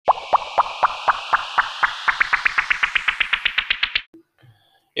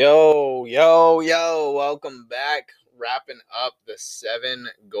Yo, welcome back. Wrapping up the 7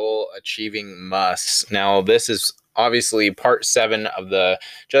 goal achieving musts. Now, this is obviously part 7 of the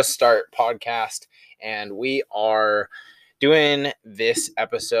Just Start podcast, and we are doing this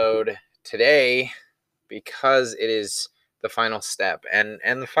episode today because it is the final step. And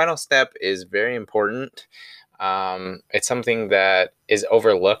the final step is very important. It's something that is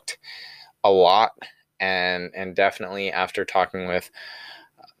overlooked a lot, and definitely after talking with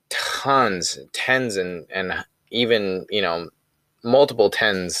tens and even, multiple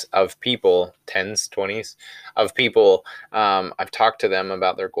tens of people, tens, 20s of people. I've talked to them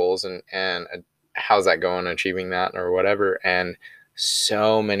about their goals and how's that going, achieving that or whatever. And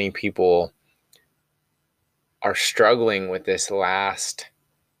so many people are struggling with this last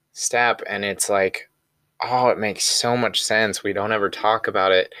step. And it's like, oh, it makes so much sense. We don't ever talk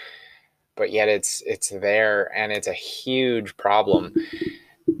about it, but yet it's there, and it's a huge problem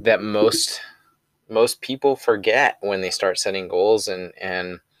that most people forget when they start setting goals,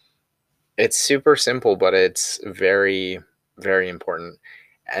 and it's super simple, but it's very, very important.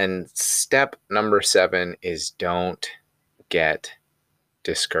 And step number 7 is don't get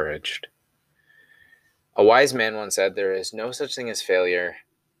discouraged. A wise man once said, there is no such thing as failure.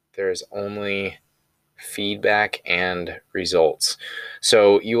 There is only feedback and results.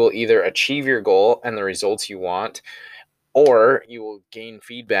 So you will either achieve your goal and the results you want, or you will gain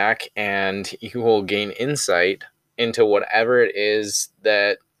feedback and you will gain insight into whatever it is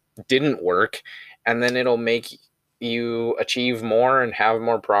that didn't work, and then it'll make you achieve more and have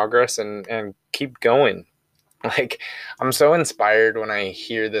more progress and keep going. Like, I'm so inspired when I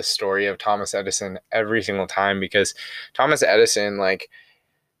hear this story of Thomas Edison every single time, because Thomas Edison, like,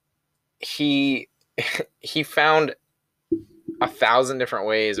 he he found 1,000 different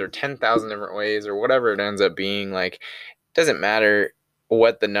ways or 10,000 different ways or whatever it ends up being. Like, doesn't matter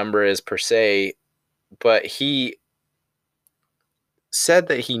what the number is per se, but he said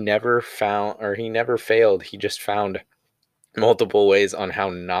that he never failed. He just found multiple ways on how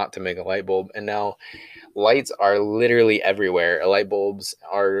not to make a light bulb. And now lights are literally everywhere. Light bulbs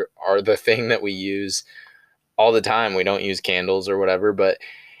are the thing that we use all the time. We don't use candles or whatever, but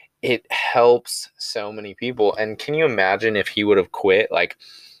it helps so many people. And can you imagine if he would have quit like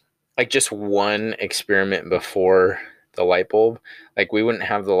just one experiment before the light bulb? Like, we wouldn't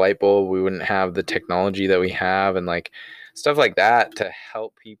have the light bulb, we wouldn't have the technology that we have, and like stuff like that to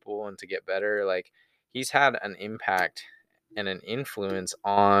help people and to get better. Like, he's had an impact and an influence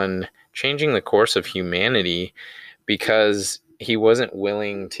on changing the course of humanity because he wasn't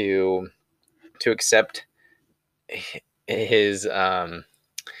willing to accept his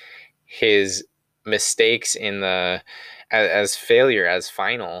his mistakes in the as failure, as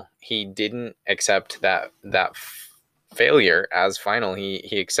final. He didn't accept that failure as final.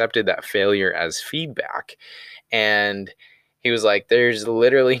 He accepted that failure as feedback, and he was like, there's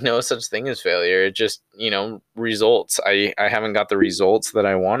literally no such thing as failure. It just, results. I haven't got the results that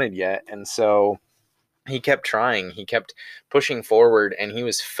I wanted yet. And so he kept trying, he kept pushing forward, and he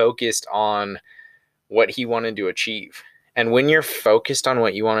was focused on what he wanted to achieve. And when you're focused on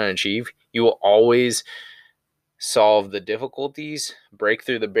what you want to achieve, you will always solve the difficulties, break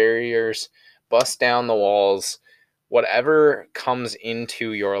through the barriers, bust down the walls, whatever comes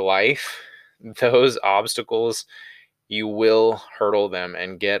into your life. Those obstacles, you will hurdle them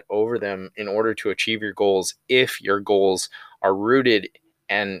and get over them in order to achieve your goals, if your goals are rooted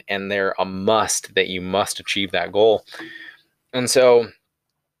and they're a must, that you must achieve that goal. And so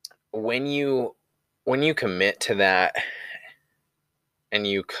when you commit to that and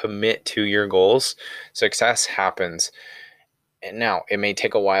you commit to your goals, success happens. And now it may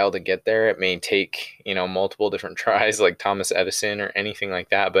take a while to get there. It may take, multiple different tries, like Thomas Edison or anything like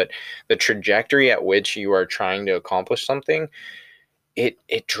that. But the trajectory at which you are trying to accomplish something, it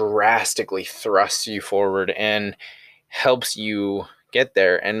drastically thrusts you forward and helps you get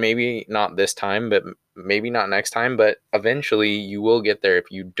there. And maybe not this time, but maybe not next time, but eventually you will get there. If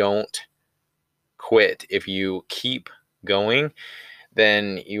you don't quit, if you keep going,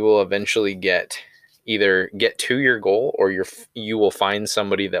 then you will eventually either get to your goal, or you will find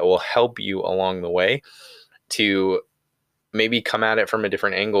somebody that will help you along the way to maybe come at it from a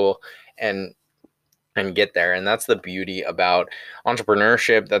different angle and get there. And that's the beauty about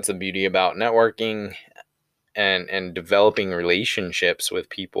entrepreneurship. That's the beauty about networking and developing relationships with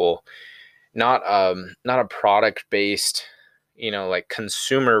people. Not a product based, like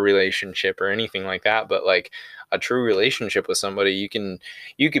consumer relationship or anything like that, but like a true relationship with somebody.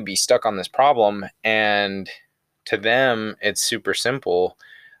 You could be stuck on this problem, and to them it's super simple,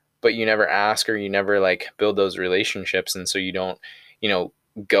 but you never ask, or you never like build those relationships, and so you don't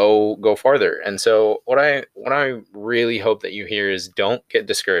go farther. And so what I really hope that you hear is, don't get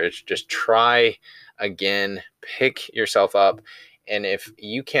discouraged. Just try again, pick yourself up. And if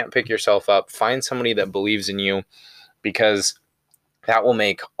you can't pick yourself up, find somebody that believes in you, because that will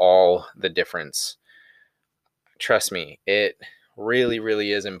make all the difference. Trust me, it really,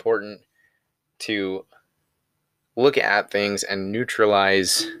 really is important to look at things and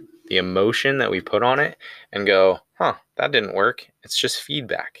neutralize the emotion that we put on it and go, that didn't work. It's just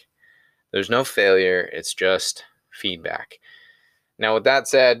feedback. There's no failure. It's just feedback. Now, with that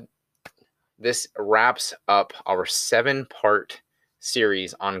said, this wraps up our 7-part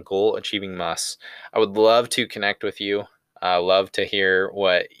series on goal achieving musts. I would love to connect with you. Love to hear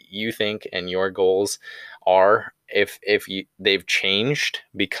what you think and your goals are, if they've changed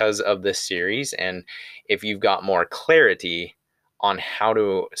because of this series, and if you've got more clarity on how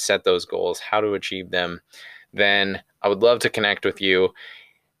to set those goals, how to achieve them, then I would love to connect with you.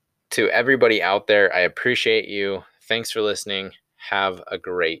 To everybody out there, I appreciate you. Thanks for listening. Have a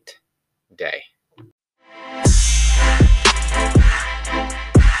great day.